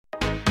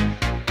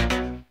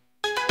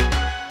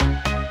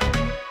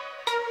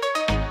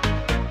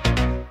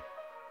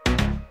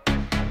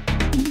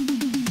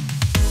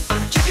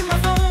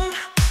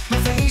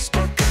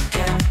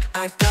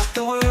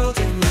the world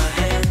in my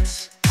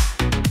hands.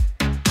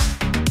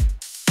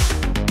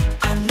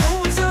 I know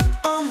what's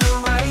up on the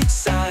right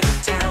side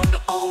of town,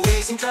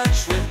 always in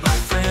touch with my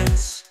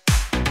friends.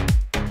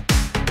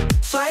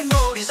 Flight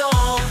mode is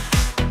on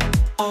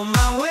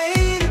my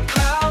way to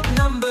cloud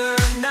number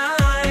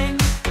 9.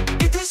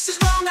 If this is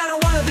wrong, I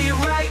don't wanna be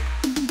right.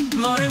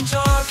 Modern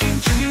talking,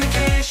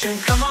 communication,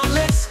 come on,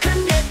 let's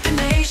connect the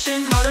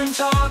nation. Modern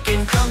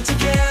talking, come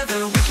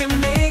together, we can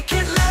make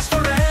it last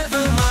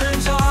forever. Modern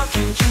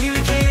talking,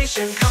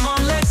 communication, come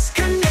on, let's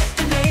connect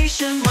the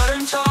nation.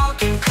 Modern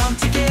talking, come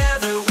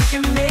together, we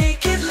can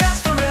make it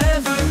last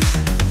forever.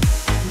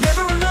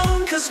 Never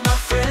alone, cause my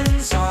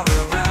friends are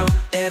around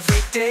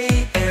every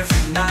day,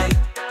 every night.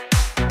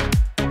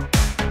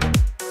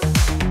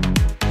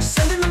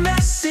 Sending a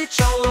message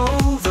all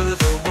over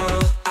the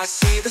world. I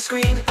see the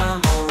screen,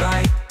 I'm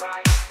alright.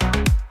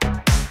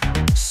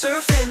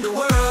 Surfing the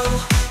world,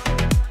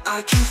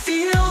 I can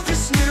feel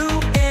this new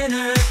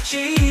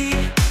energy.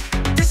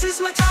 This is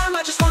my time,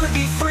 I just wanna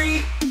be free.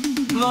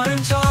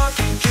 Modern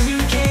talking,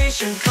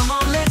 communication, come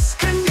on, let's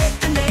connect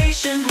the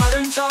nation.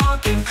 Modern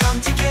talking, come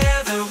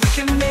together, we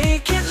can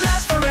make it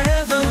last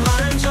forever.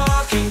 Modern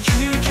talking,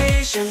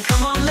 communication,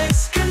 come on,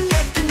 let's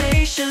connect the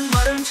nation.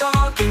 Modern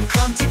talking,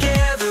 come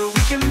together,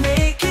 we can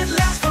make it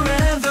last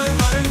forever.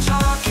 Modern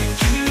talking,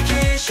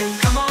 communication,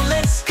 come on,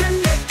 let's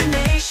connect the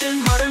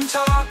nation. Modern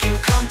talking,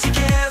 come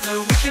together,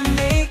 we can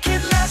make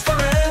it last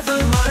forever.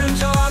 Modern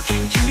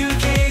talking,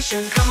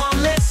 communication, come on,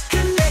 let's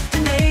connect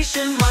the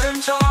nation.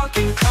 Modern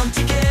talking, come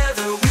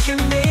together, we can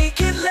make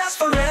it last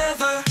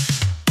forever.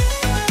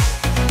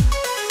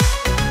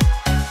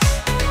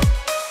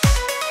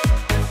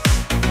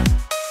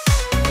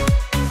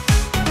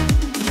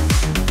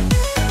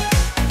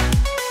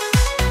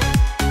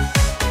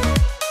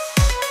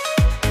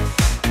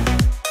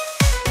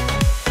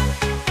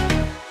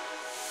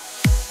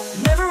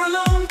 Never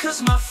alone,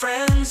 cause my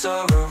friends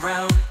are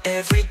around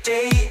every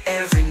day,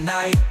 every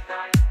night.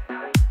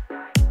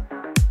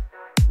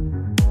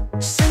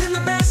 Sending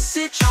a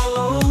message all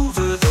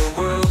over the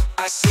world.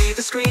 I see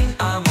the screen,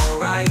 I'm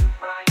alright.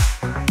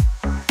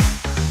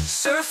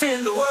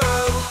 Surfing the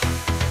world,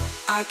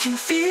 I can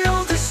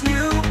feel this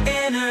new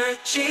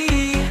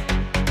energy.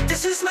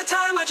 This is my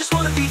time, I just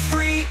wanna be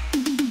free.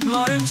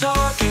 Modern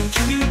talking,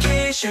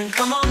 communication,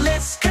 come on,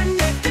 let's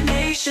connect the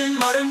nation.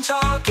 Modern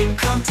talking,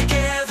 come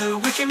together,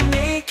 we can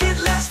make it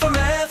last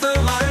forever.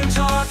 Modern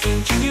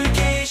talking,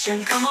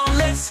 communication, come on,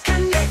 let's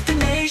connect the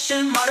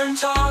nation. Modern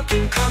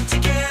talking, come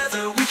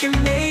together, we can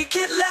make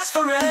it last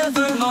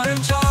forever.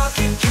 Modern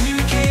talking,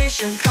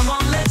 communication, come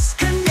on, let's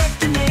connect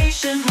the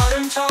nation.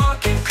 Modern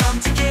talking, come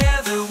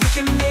together, we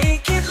can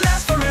make it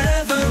last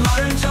forever.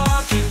 Modern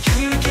talking,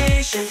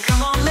 communication,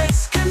 come on,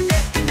 let's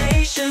connect the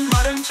nation.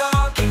 Modern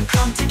talking,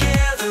 come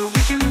together,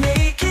 we can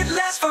make it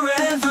last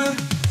forever.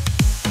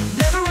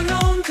 Never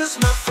alone, cause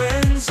my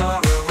friends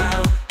are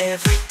around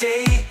every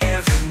day,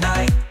 every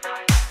night.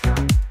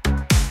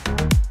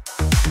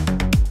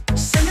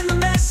 Sending the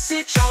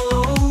message all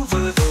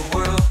over the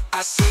world.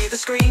 I see the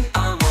screen,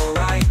 I'm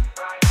alright.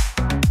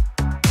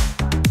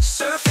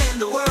 Surfing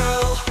the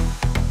world,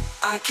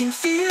 I can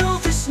feel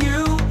this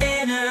new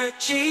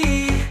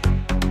energy.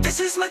 This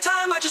is my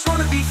time, I just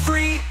wanna be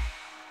free.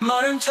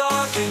 Modern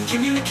talking,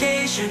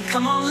 communication,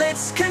 come on,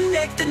 let's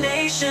connect the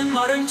nation.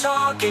 Modern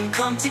talking,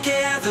 come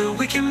together,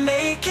 we can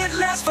make it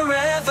last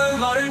forever.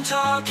 Modern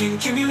talking,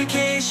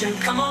 communication,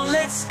 come on,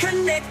 let's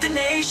connect the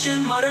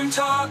nation. Modern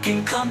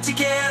talking, come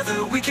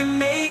together, we can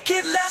make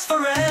it last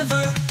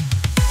forever.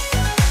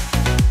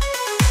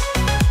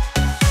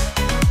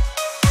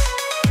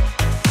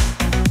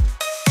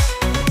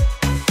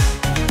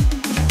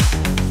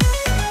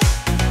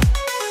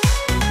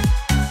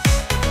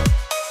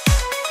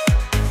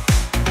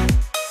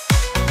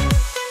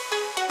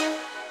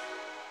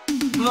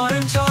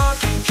 Modern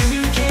talking,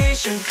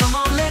 communication, come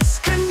on, let's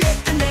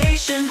connect the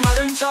nation.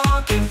 Modern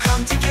talking,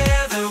 come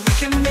together, we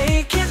can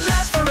make it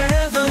last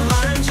forever.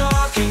 Modern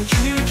talking,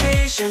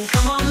 communication,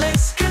 come on,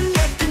 let's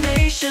connect the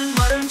nation.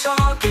 Modern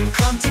talking,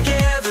 come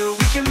together,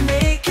 we can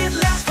make it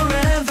last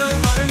forever.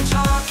 Modern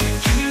talking,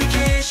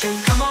 communication,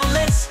 come on,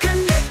 let's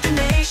connect the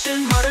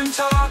nation. Modern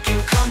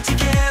talking, come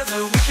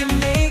together, we can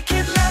make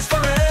it last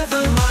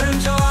forever. Modern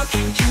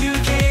talking,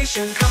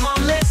 communication, come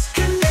on, let's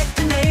connect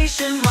the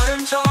nation.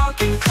 Modern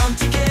talking, come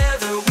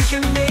together, we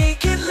can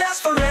make it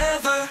last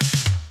forever.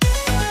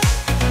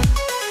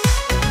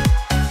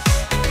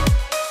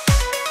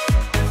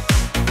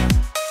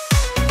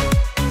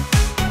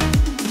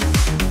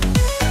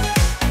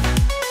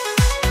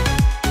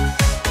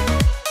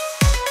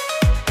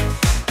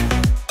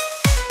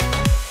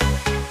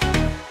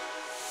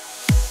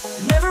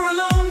 Never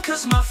alone,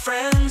 cause my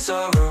friends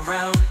are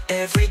around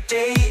every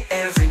day,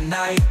 every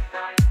night.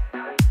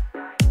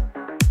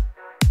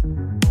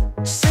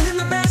 Sending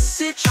the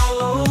message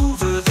all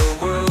over the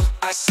world.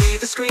 I see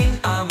the screen,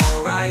 I'm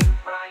alright.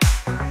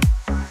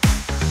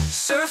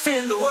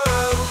 Surfing the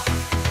world,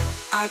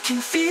 I can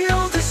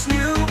feel this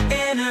new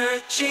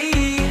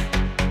energy.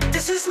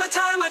 This is my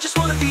time, I just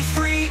wanna be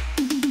free.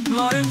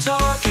 Modern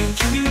talking,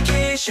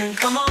 communication,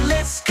 come on,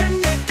 let's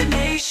connect the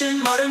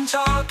nation. Modern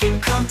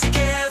talking, come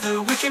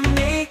together, we can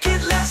make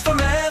it last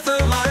forever.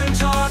 Modern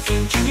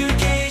talking,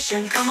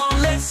 communication, come on,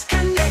 let's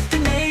connect the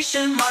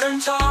nation. Modern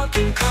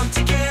talking, come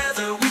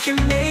together, we can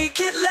make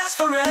it last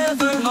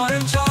forever.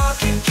 Modern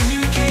talking,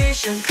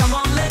 communication, come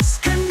on, let's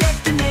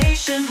connect the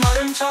nation.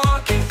 Modern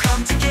talking,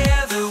 come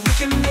together, we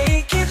can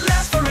make it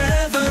last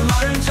forever.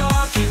 Modern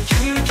talking,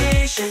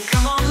 communication,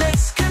 come on,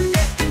 let's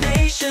connect the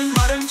nation.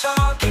 Modern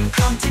talking,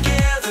 come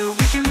together,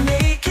 we can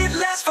make it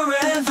last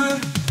forever.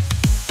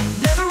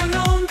 Never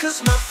alone,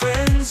 cause my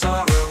friends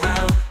are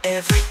around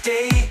every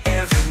day,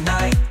 every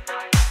night.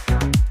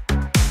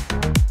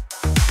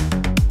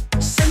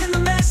 Sending the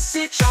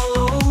message all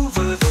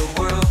over the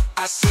world.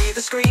 I see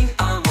the screen,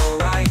 I'm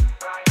alright.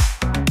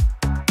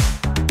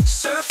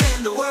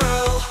 Surfing the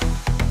world,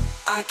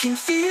 I can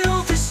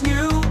feel this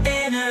new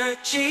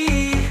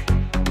energy.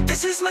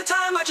 This is my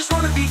time, I just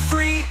wanna be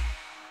free.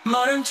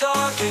 Modern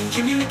talking,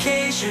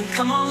 communication,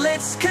 come on,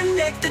 let's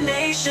connect the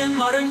nation.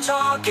 Modern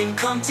talking,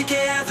 come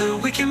together,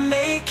 we can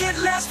make it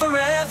last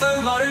forever.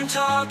 Modern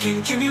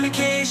talking,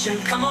 communication,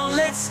 come on,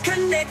 let's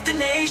connect the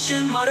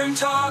nation. Modern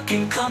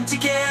talking, come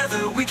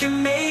together, we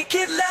can make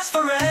it last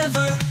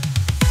forever.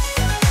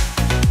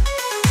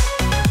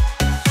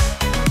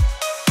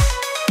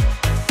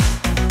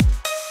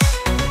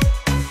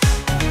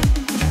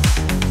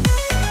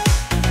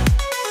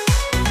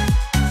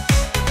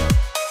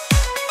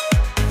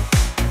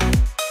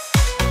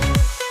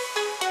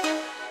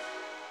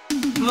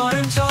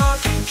 Modern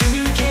talking,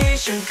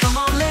 communication, come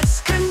on,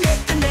 let's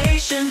connect the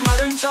nation.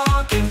 Modern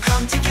talking,